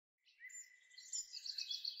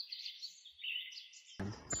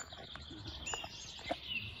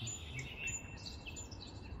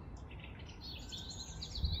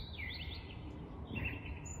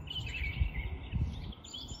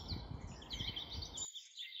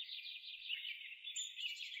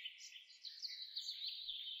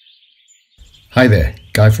Hi there,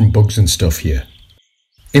 Guy from Bugs and Stuff here.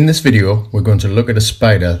 In this video, we're going to look at a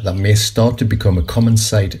spider that may start to become a common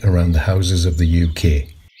sight around the houses of the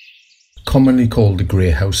UK. Commonly called the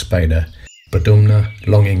grey house spider, Badumna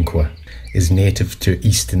longinqua is native to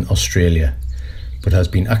eastern Australia, but has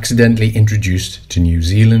been accidentally introduced to New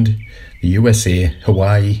Zealand, the USA,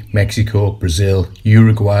 Hawaii, Mexico, Brazil,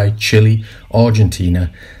 Uruguay, Chile,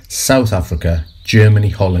 Argentina, South Africa, Germany,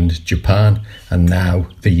 Holland, Japan, and now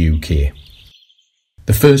the UK.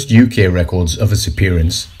 The first UK records of its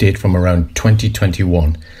appearance date from around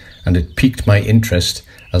 2021, and it piqued my interest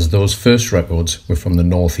as those first records were from the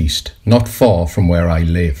northeast, not far from where I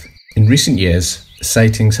live. In recent years,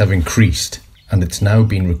 sightings have increased, and it's now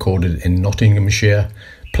been recorded in Nottinghamshire,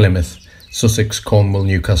 Plymouth, Sussex, Cornwall,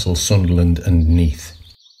 Newcastle, Sunderland and Neath.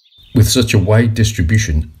 With such a wide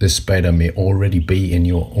distribution, this spider may already be in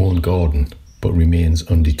your own garden, but remains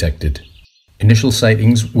undetected. Initial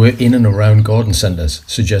sightings were in and around garden centres,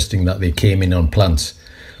 suggesting that they came in on plants,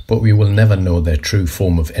 but we will never know their true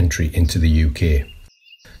form of entry into the UK.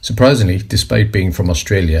 Surprisingly, despite being from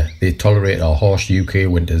Australia, they tolerate our harsh UK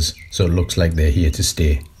winters, so it looks like they're here to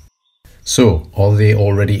stay. So, are they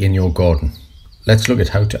already in your garden? Let's look at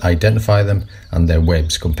how to identify them and their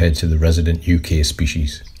webs compared to the resident UK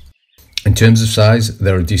species. In terms of size,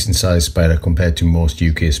 they're a decent sized spider compared to most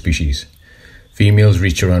UK species. Females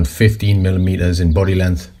reach around 15mm in body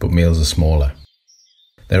length, but males are smaller.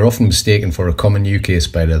 They're often mistaken for a common UK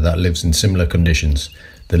spider that lives in similar conditions,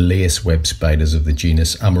 the lace web spiders of the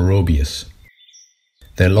genus Amorobius.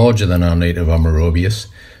 They're larger than our native Amorobius,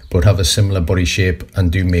 but have a similar body shape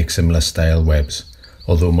and do make similar style webs,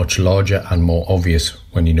 although much larger and more obvious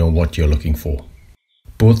when you know what you're looking for.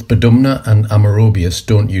 Both Badumna and Amorobius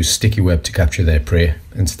don't use sticky web to capture their prey.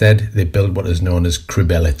 Instead, they build what is known as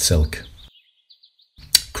cribellate silk.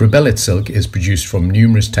 Cribellate silk is produced from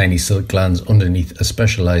numerous tiny silk glands underneath a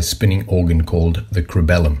specialized spinning organ called the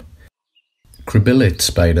cribellum. Cribellate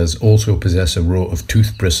spiders also possess a row of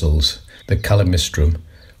tooth bristles, the calamistrum,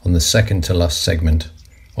 on the second to last segment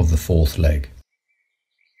of the fourth leg.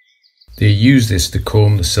 They use this to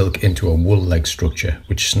comb the silk into a wool-like structure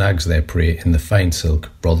which snags their prey in the fine silk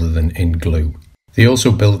rather than in glue. They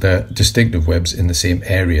also build their distinctive webs in the same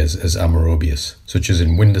areas as Amorobius, such as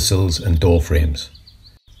in windowsills and door frames.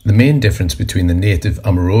 The main difference between the native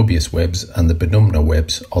Amorobius webs and the Badumna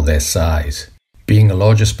webs are their size. Being a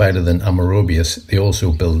larger spider than Amorobius, they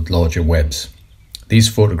also build larger webs. These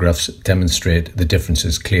photographs demonstrate the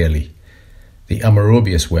differences clearly. The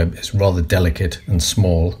Amorobius web is rather delicate and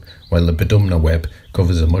small, while the Badumna web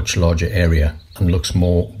covers a much larger area and looks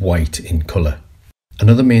more white in colour.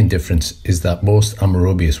 Another main difference is that most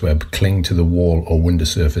Amorobius web cling to the wall or window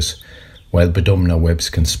surface, while Badumna webs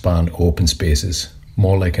can span open spaces,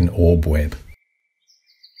 more like an orb web.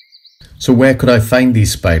 So where could I find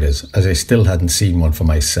these spiders, as I still hadn't seen one for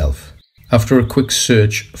myself? After a quick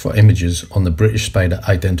search for images on the British Spider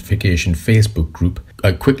Identification Facebook group,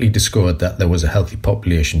 I quickly discovered that there was a healthy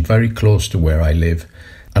population very close to where I live,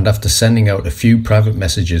 and after sending out a few private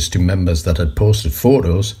messages to members that had posted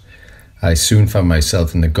photos, I soon found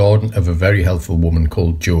myself in the garden of a very helpful woman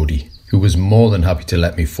called Jodie, who was more than happy to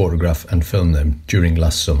let me photograph and film them during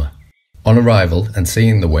last summer. On arrival and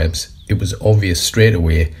seeing the webs, it was obvious straight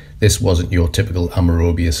away this wasn't your typical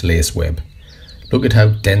Amorobius lace web. Look at how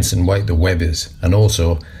dense and white the web is, and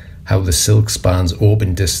also how the silk spans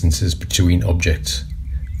open distances between objects.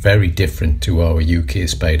 Very different to our UK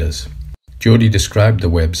spiders. Jodie described the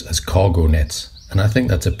webs as cargo nets, and I think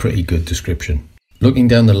that's a pretty good description. Looking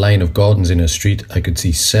down the line of gardens in her street, I could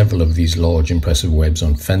see several of these large impressive webs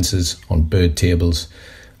on fences, on bird tables,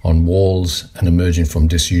 on walls, and emerging from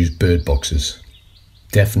disused bird boxes.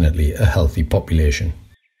 Definitely a healthy population.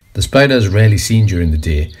 The spider is rarely seen during the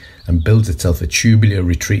day and builds itself a tubular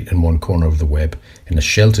retreat in one corner of the web in a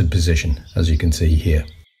sheltered position, as you can see here.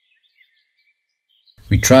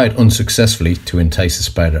 We tried unsuccessfully to entice the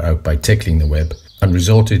spider out by tickling the web and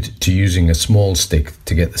resorted to using a small stick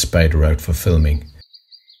to get the spider out for filming.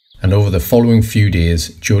 And over the following few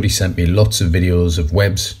days, Jodie sent me lots of videos of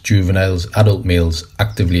webs, juveniles, adult males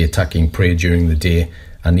actively attacking prey during the day,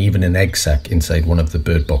 and even an egg sac inside one of the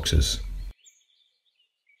bird boxes.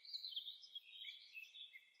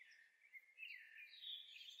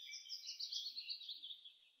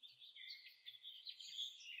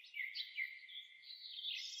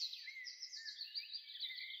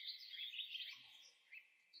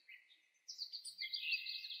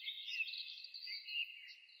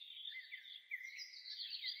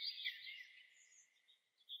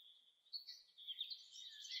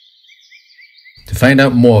 To find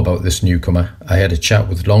out more about this newcomer, I had a chat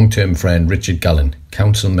with long-term friend Richard Gallen,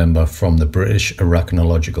 council member from the British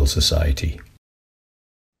Arachnological Society.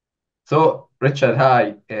 So, Richard,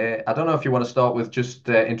 hi. I don't know if you want to start with just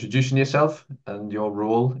introducing yourself and your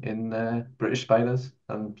role in British spiders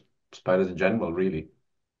and spiders in general, really.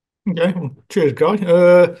 Okay, well, cheers, Guy.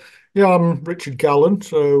 Yeah, I'm Richard Gallen,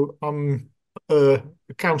 so I'm a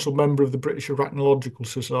council member of the British Arachnological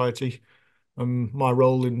Society. My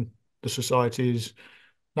role in the society is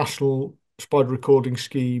National Spider Recording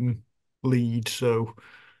Scheme lead. So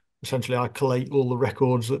essentially, I collate all the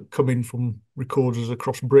records that come in from recorders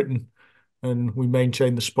across Britain, and we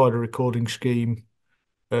maintain the spider recording scheme,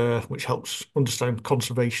 which helps understand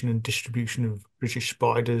conservation and distribution of British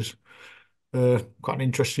spiders. Quite an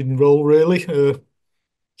interesting role, really.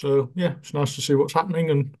 So yeah, it's nice to see what's happening,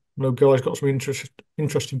 and I know Guy's got some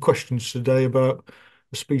interesting questions today about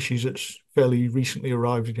a species that's fairly recently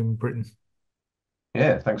arrived in Britain.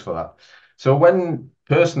 Yeah, thanks for that. So, when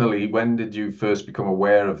did you first become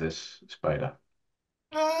aware of this spider?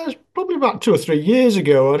 It's probably about 2 or 3 years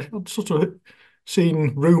ago. I'd sort of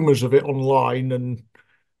seen rumours of it online, and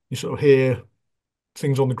you sort of hear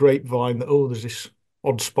things on the grapevine that there's this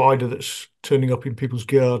odd spider that's turning up in people's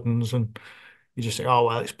gardens, and you just think, oh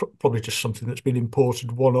well, it's probably just something that's been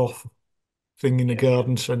imported, one-off thing in a Yeah.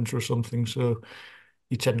 garden centre or something. So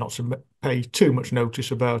you tend not to pay too much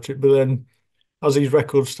notice about it. But then as these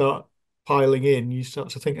records start piling in, you start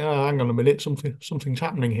to think, hang on a minute, something's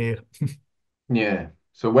happening here. Yeah.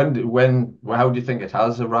 So how do you think it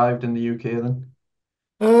has arrived in the UK then?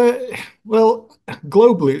 Uh, well,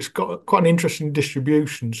 globally, it's got quite an interesting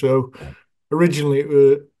distribution. So Yeah.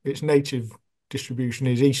 originally, its native distribution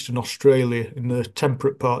is Eastern Australia, in the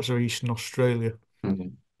temperate parts of Eastern Australia,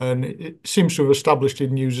 Mhm. and it seems to have established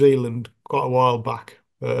in New Zealand quite a while back.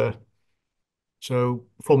 So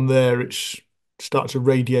from there, it's started to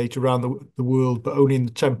radiate around the world, but only in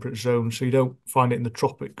the temperate zone. So you don't find it in the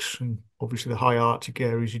tropics, and obviously the high Arctic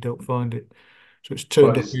areas, you don't find it. So it's turned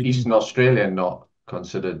But up is in, Eastern Australia not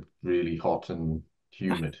considered really hot and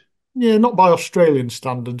humid? yeah, not by Australian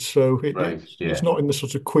standards. So Right. it's Yeah. not in the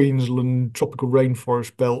sort of Queensland tropical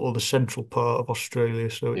rainforest belt or the central part of Australia.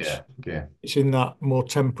 So Yeah. Okay. it's in that more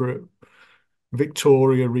temperate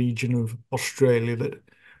Victoria region of Australia that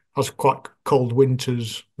has quite cold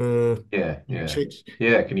winters. Yeah. It's, Yeah. it's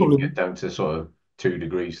Yeah. It can even probably get down to sort of 2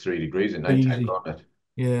 degrees, 3 degrees at night time, easy. can't it?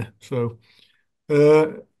 Yeah. Uh,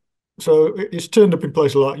 so it's turned up in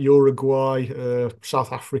places like Uruguay,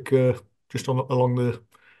 South Africa, just along the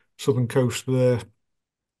southern coast there,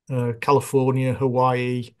 California,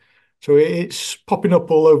 Hawaii. So it's popping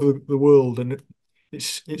up all over the world, and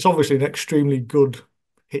it's obviously an extremely good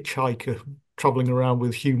hitchhiker traveling around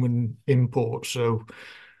with human imports. So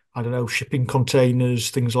I don't know, shipping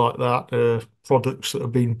containers, things like that, products that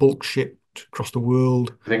have been bulk shipped across the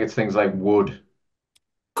world. I think it's things like wood,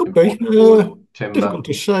 Could be imported wood, timber, difficult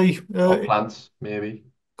to say. or plants, maybe.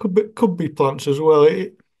 Could be plants as well.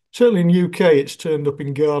 Certainly in UK, it's turned up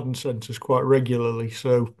in garden centres quite regularly.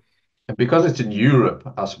 So And because it's in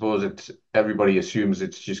Europe, I suppose it's everybody assumes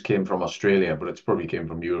it's just came from Australia, but it's probably came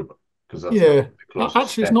from Europe because that's yeah, the closest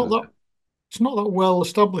actually, step, isn't it? it's not that well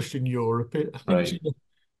established in Europe. I think it's Right. in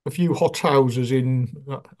a few hothouses in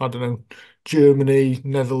I don't know, Germany,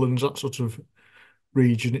 Netherlands, that sort of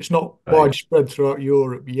region. It's not Right. widespread throughout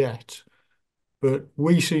Europe yet, but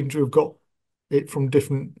we seem to have got it from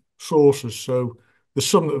different sources. So there's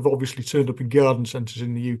some that have obviously turned up in garden centres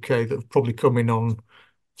in the UK that have probably come in on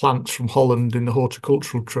plants from Holland in the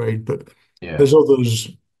horticultural trade, but Yeah. there's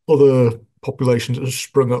other populations that have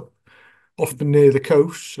sprung up often near the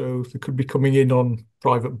coast. So they could be coming in on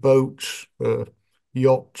private boats,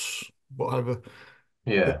 yachts, whatever.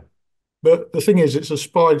 Yeah. But the thing is, it's a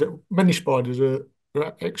spider. Many spiders are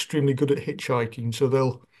extremely good at hitchhiking, so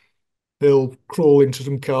they'll crawl into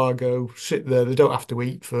some cargo, sit there. They don't have to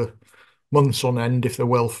eat for months on end if they're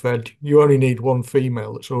well fed. You only need one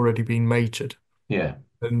female that's already been mated, Yeah.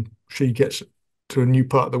 and she gets to a new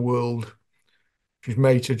part of the world. She's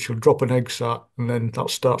mated, she'll drop an egg sac, and then that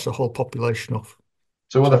starts the whole population off.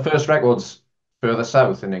 So were So the first records further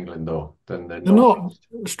south in England though than the they're not, northeast?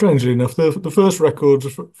 strangely enough, the first records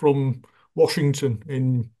are from Washington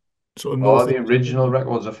in sort of Oh, northeast the original England.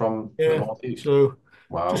 records are from the Yeah, northeast. so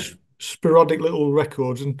Wow. just sporadic little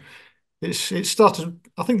records, and it started.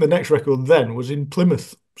 I think the next record then was in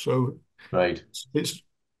Plymouth, so Right. it's So it's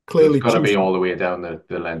clearly got to two. be all the way down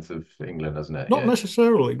the length of England, hasn't it? Not Yeah.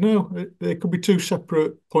 necessarily. No, there could be two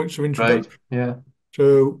separate points of Right. introduction. Yeah.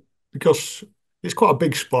 So because it's quite a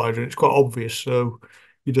big spider and it's quite obvious, so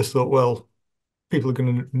you just thought, well, people are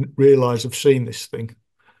going to realise they've seen this thing.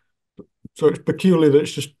 So it's peculiar that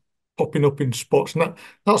it's just popping up in spots, and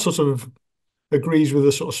that sort of agrees with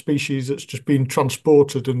the sort of species that's just been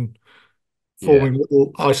transported and Yeah, forming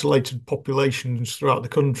little isolated populations throughout the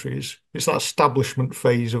country. It's that establishment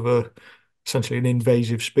phase of essentially an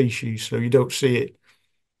invasive species. So you don't see it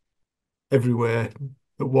everywhere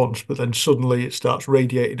at once, but then suddenly it starts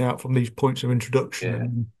radiating out from these points of introduction, yeah.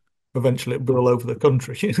 and eventually it'll be all over the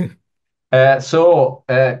country.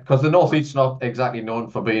 Because the Northeast's not exactly known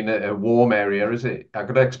for being a warm area, is it? I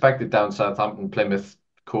could expect it down Southampton, Plymouth,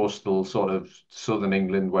 coastal sort of southern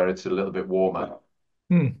England where it's a little bit warmer.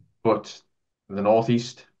 Hmm. But the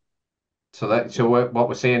Northeast, what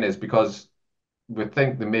we're saying is because we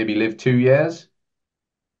think they maybe live 2 years,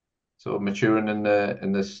 so maturing in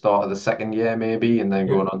the start of the second year maybe, and then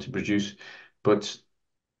Yeah, going on to produce. But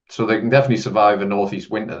so they can definitely survive a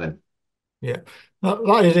Northeast winter then. yeah.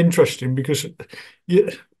 That is interesting because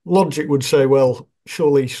logic would say, well,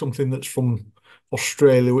 surely something that's from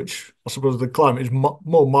Australia, which I suppose the climate is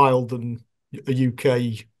more mild than a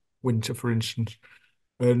UK winter, for instance,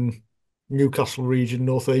 and Newcastle region,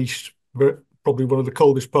 northeast, probably one of the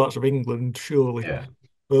coldest parts of England, surely. Yeah,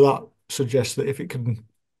 But that suggests that if it can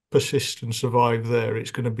persist and survive there,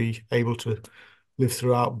 it's going to be able to live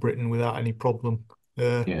throughout Britain without any problem.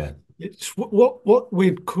 Uh, yeah, it's what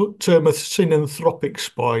we'd term a synanthropic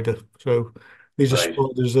spider. So these are right.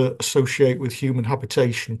 spiders that associate with human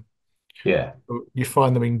habitation. Yeah, You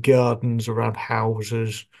find them in gardens, around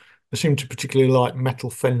houses. They seem to particularly like metal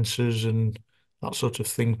fences and that sort of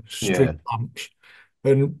thing, yeah, street lamps.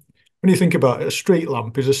 And when you think about it, a street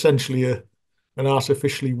lamp is essentially an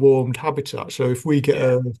artificially warmed habitat. So if we get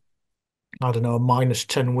yeah, I don't know, a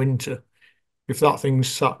 -10 winter, if that thing's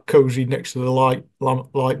sat cozy next to the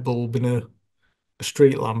light bulb in a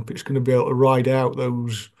street lamp, it's going to be able to ride out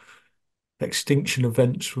those extinction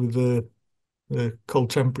events with the cold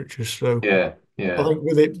temperatures. So yeah, I yeah. think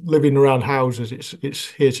with it living around houses, it's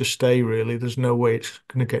here to stay, really. There's no way it's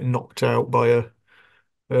going to get knocked out by a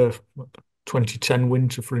 2010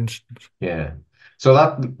 winter, for instance. Yeah. So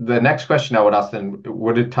that the next question I would ask then,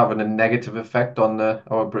 would it have a negative effect on the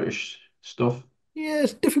our British stuff? Yeah,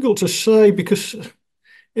 it's difficult to say because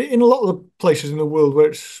in a lot of the places in the world where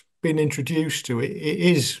it's been introduced to it, it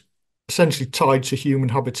is essentially tied to human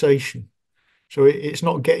habitation. So it's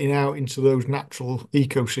not getting out into those natural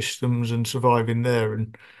ecosystems and surviving there.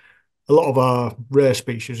 And a lot of our rare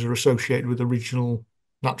species are associated with original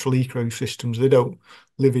natural ecosystems. They don't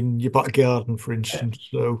live in your back garden, for Yeah. instance.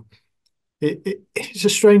 So it's a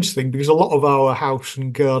strange thing because a lot of our house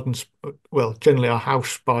and gardens, well, generally our house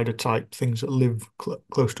spider type things that live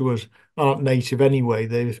close to us aren't native anyway.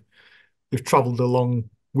 They've travelled along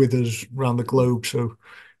with us around the globe. So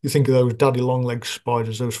you think of those daddy longlegs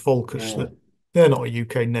spiders, those Falcus, Yeah. that they're not a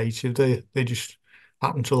UK native. They just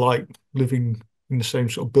happen to like living in the same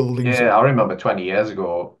sort of buildings that. Yeah, I remember 20 years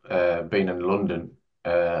ago being in London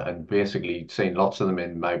and basically seeing lots of them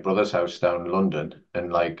in my brother's house down in London.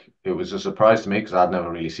 And like it was a surprise to me because I'd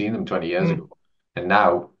never really seen them 20 years ago. Mm, And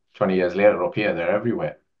now, 20 years later, up here, they're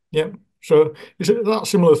everywhere. yeah. So it's that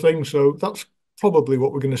similar thing. So that's probably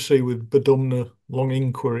what we're going to see with Badumna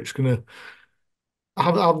longinqua. It's going to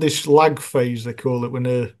have this lag phase, they call it, when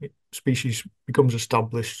a species becomes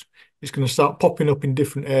established. It's going to start popping up in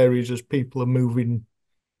different areas as people are moving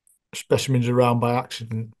specimens around by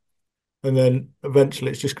accident. And then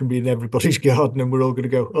eventually it's just going to be in everybody's garden and we're all going to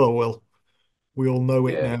go, oh, well, we all know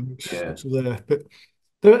it Yeah, now. yeah, It's there.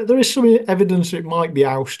 But there is some evidence it might be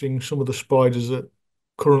ousting some of the spiders that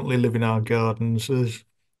currently live in our gardens. There's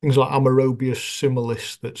things like Amorobius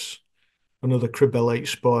similis, that's another cribellate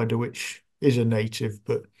spider, which is a native,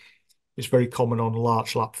 but it's very common on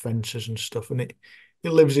larch lap fences and stuff. And it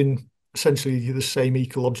lives in essentially the same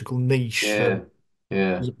ecological niche. So yeah,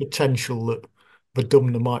 yeah. there's a potential that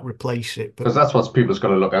Badumna might replace it. But Because that's what people's got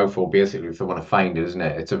to look out for, basically, if they want to find it, isn't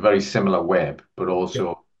it? It's a very similar web, but yeah,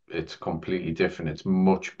 also it's completely different. It's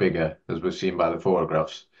much bigger, as we've seen by the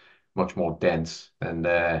photographs, much more dense, and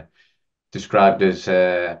described as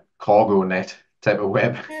cargo net type of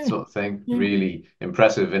web yeah, sort of thing. yeah. Really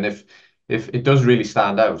impressive. And if it does really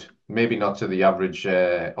stand out, maybe not to the average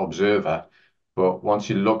observer, but once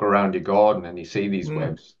you look around your garden and you see these Mm,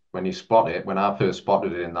 webs, when you spot it, when I first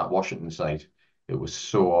spotted it in that Washington site, it was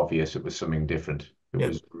so obvious it was something different. It yeah,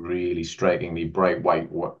 was really strikingly bright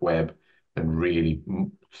white web and really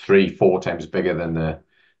 3, 4 times bigger than the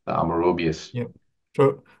Amarobius. yeah.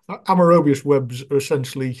 So Amorobius webs are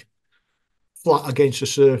essentially flat against the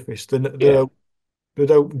surface. Yeah, They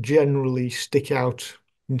don't generally stick out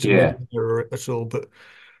into yeah, mid-air at all, but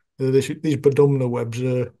these Badumna webs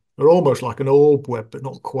are almost like an orb web, but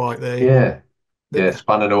not quite. yeah. Yeah, They,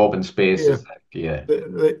 spanning open yeah, spaces. Like, yeah,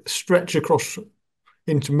 they stretch across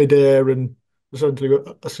into midair and essentially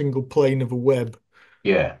a single plane of a web.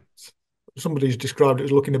 yeah, Somebody's described it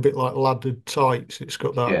as looking a bit like laddered tights. It's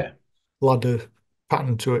got that yeah, ladder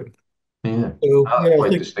pattern to it. yeah. So Ah,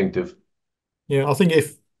 quite distinctive. yeah, I think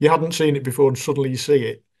if you hadn't seen it before and suddenly you see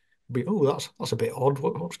it, you'd be, oh, that's a bit odd.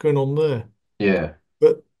 What's going on there? Yeah,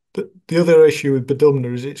 But the other issue with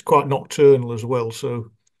Badumna is it's quite nocturnal as well.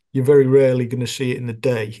 So you're very rarely going to see it in the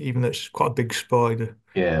day, even though it's quite a big spider.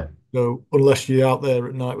 yeah, So unless you're out there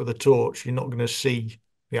at night with a torch, you're not going to see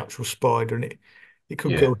the actual spider, and it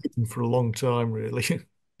could yeah, go hidden for a long time, really.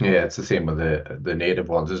 yeah. It's the same with the native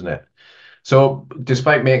ones, isn't it? So,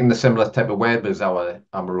 despite making the similar type of web as our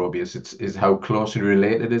Amerobius, it's is how closely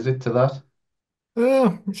related is it to that?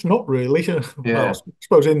 It's not really. Well, I Yeah,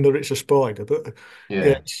 suppose in that it's a spider, but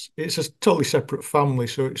yeah, yeah, it's a totally separate family.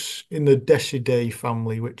 So it's in the Decidae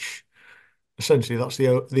family, which essentially that's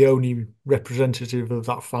the only representative of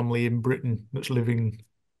that family in Britain that's living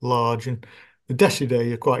large. And the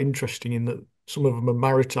Decidae are quite interesting in that some of them are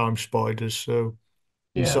maritime spiders. So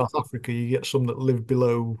in yeah, South Africa, you get some that live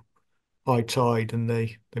below high tide, and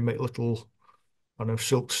they make little, I don't know,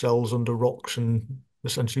 silk cells under rocks and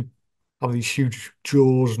essentially have these huge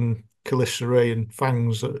jaws and chelicerae and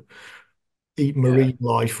fangs that eat yeah, marine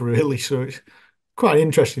life, really. So it's quite an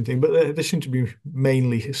interesting thing. But they seem to be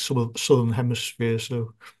mainly southern hemisphere.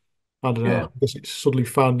 So I don't know. yeah, I guess it's suddenly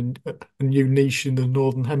found a new niche in the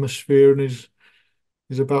northern hemisphere and is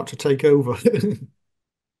about to take over.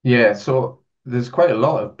 yeah. So there's quite a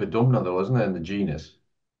lot of Badumna though, isn't there, in the genus?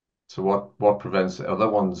 So what prevents the other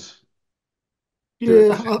ones doing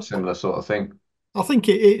the Yeah, same similar sort of thing? I think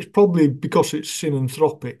it's probably because it's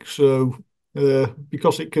synanthropic. So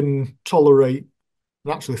because it can tolerate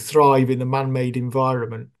and actually thrive in a man-made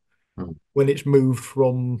environment Hmm. when it's moved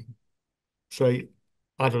from, say,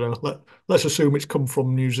 I don't know, let's assume it's come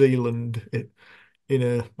from New Zealand in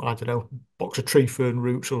a, I don't know, box of tree fern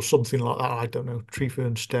roots or something like that. I don't know, tree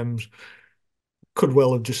fern stems. Could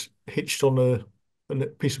well have just hitched on a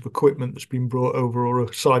piece of equipment that's been brought over or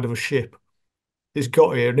a side of a ship. It's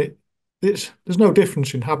got here and it's there's no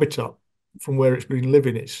difference in habitat from where it's been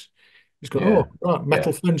living. It's gone, Yeah, oh, right,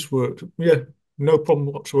 metal yeah, fence worked. Yeah, no problem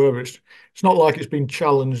whatsoever. It's not like it's been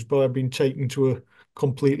challenged by being taken to a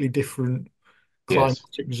completely different yes,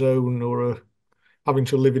 climatic zone or having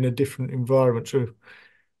to live in a different environment. So,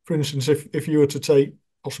 for instance, if you were to take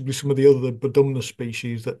possibly some of the other Badumna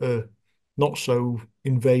species that are not so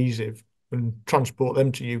invasive and transport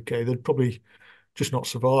them to UK, they'd probably just not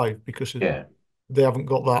survive because yeah, they haven't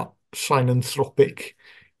got that synanthropic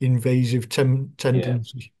invasive yeah,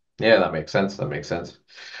 tendency. yeah. That makes sense. That makes sense.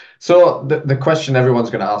 So the question everyone's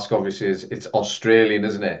going to ask, obviously, is it's Australian,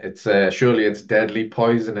 isn't it? It's surely it's deadly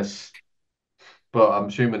poisonous, but I'm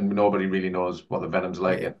assuming nobody really knows what the venom's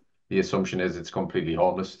like, Yeah, and the assumption is it's completely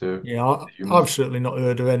harmless to yeah. I've humans. certainly not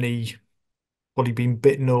heard of anybody being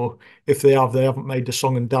bitten, or if they have, they haven't made a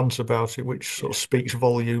song and dance about it, which sort Yeah, of speaks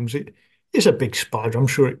volumes. It is a big spider. I'm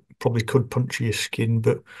sure it probably could puncture your skin,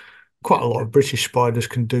 but quite a lot of British spiders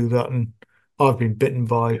can do that. And I've been bitten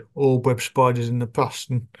by orb web spiders in the past,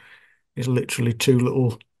 and it's literally two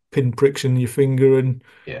little pinpricks in your finger, and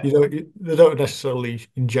yeah, they don't necessarily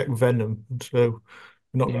inject venom, so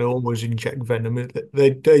they're not going yeah. to always inject venom.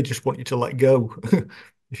 They just want you to let go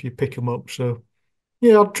if you pick them up. So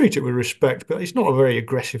yeah, I'd treat it with respect, but it's not a very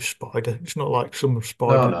aggressive spider. It's not like some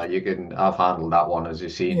No, spiders. no, you can. I've handled that one as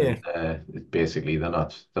you've seen, Yeah, and basically they're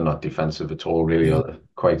not defensive at all, really. yeah. Are they?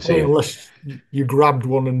 Quite I mean, safe. unless you grabbed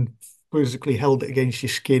one and physically held it against your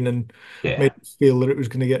skin and Yeah, made it feel that it was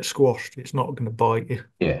going to get squashed, it's not going to bite you.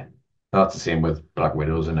 yeah. That's the same with black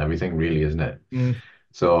widows and everything, really, isn't it? Mm.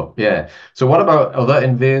 So yeah. So what about other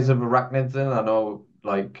invasive arachnids then? I know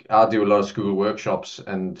like I do a lot of school workshops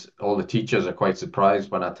and all the teachers are quite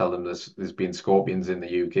surprised when I tell them there's been scorpions in the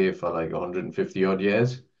UK for like 150 odd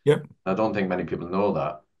years. Yep. I don't think many people know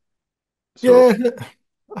that. So Yeah,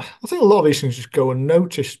 I think a lot of these things just go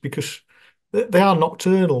unnoticed because they are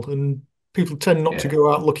nocturnal and people tend not to yeah,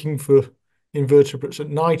 go out looking for invertebrates at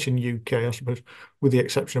night in UK, I suppose, with the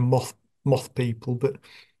exception of moth people. But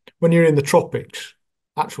when you're in the tropics,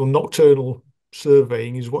 actual nocturnal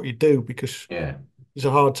surveying is what you do because yeah. it's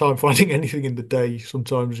a hard time finding anything in the day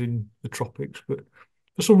sometimes in the tropics. But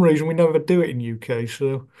for some reason, we never do it in UK,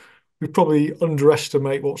 so we probably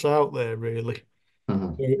underestimate what's out there, really.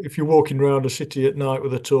 Mhm. So if you're walking around a city at night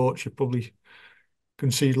with a torch, you probably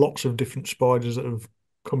can see lots of different spiders that have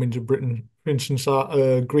come into Britain. For instance,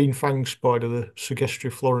 that green fang spider, the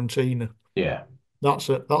Sugestia florentina, Yeah. that's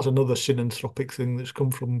another synanthropic thing that's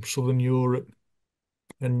come from southern Europe.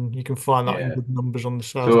 and you can find that in Yeah. good numbers on the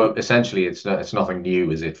south. So essentially, it's nothing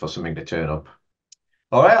new, is it, for something to turn up?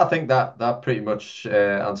 All right, I think that pretty much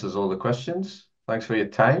answers all the questions. Thanks for your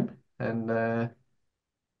time, and yeah,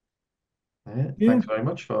 Yeah, thanks very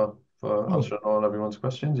much for well, answering all everyone's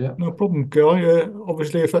questions. Yeah. no problem, Guy.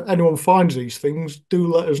 Obviously, if anyone finds these things,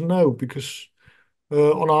 do let us know because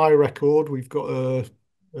on iRecord we've got a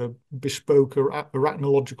bespoke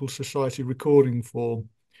Arachnological Society recording form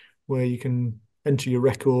where you can enter your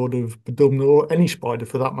record of Badumna or any spider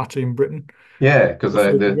for that matter in Britain. Yeah, because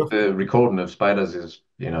A photograph. the recording of spiders is,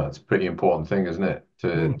 it's a pretty important thing, isn't it?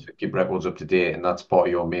 Mm. To keep records up to date, and that's part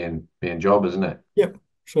of your main job, isn't it? Yep.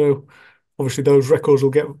 So obviously those records will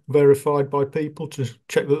get verified by people to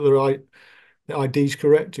check that the ID is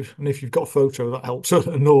correct. And if you've got a photo, that helps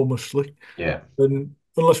enormously. Yeah, And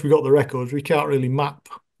unless we got the records, we can't really map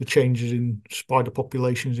the changes in spider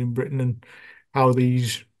populations in Britain and how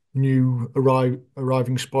these new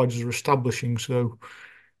arriving spiders are establishing. So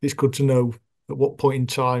it's good to know at what point in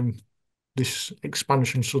time this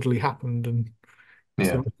expansion suddenly happened. And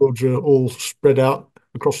if the yeah, records are all spread out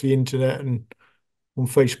across the internet and on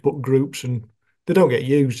Facebook groups, and they don't get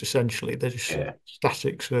used essentially, they're just yeah.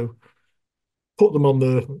 static. So put them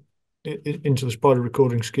on into the spider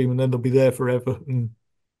recording scheme, and then they'll be there forever and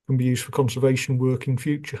can be used for conservation work in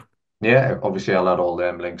future. Yeah, obviously I'll add all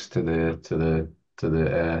them links to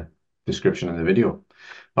the description in the video.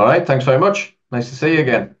 All right, thanks very much. Nice to see you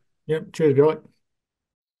again. Yep, cheers, guy.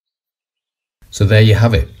 So there you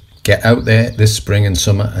have it. Get out there this spring and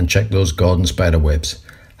summer and check those garden spider webs.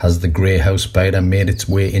 Has the grey house spider made its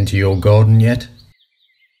way into your garden yet?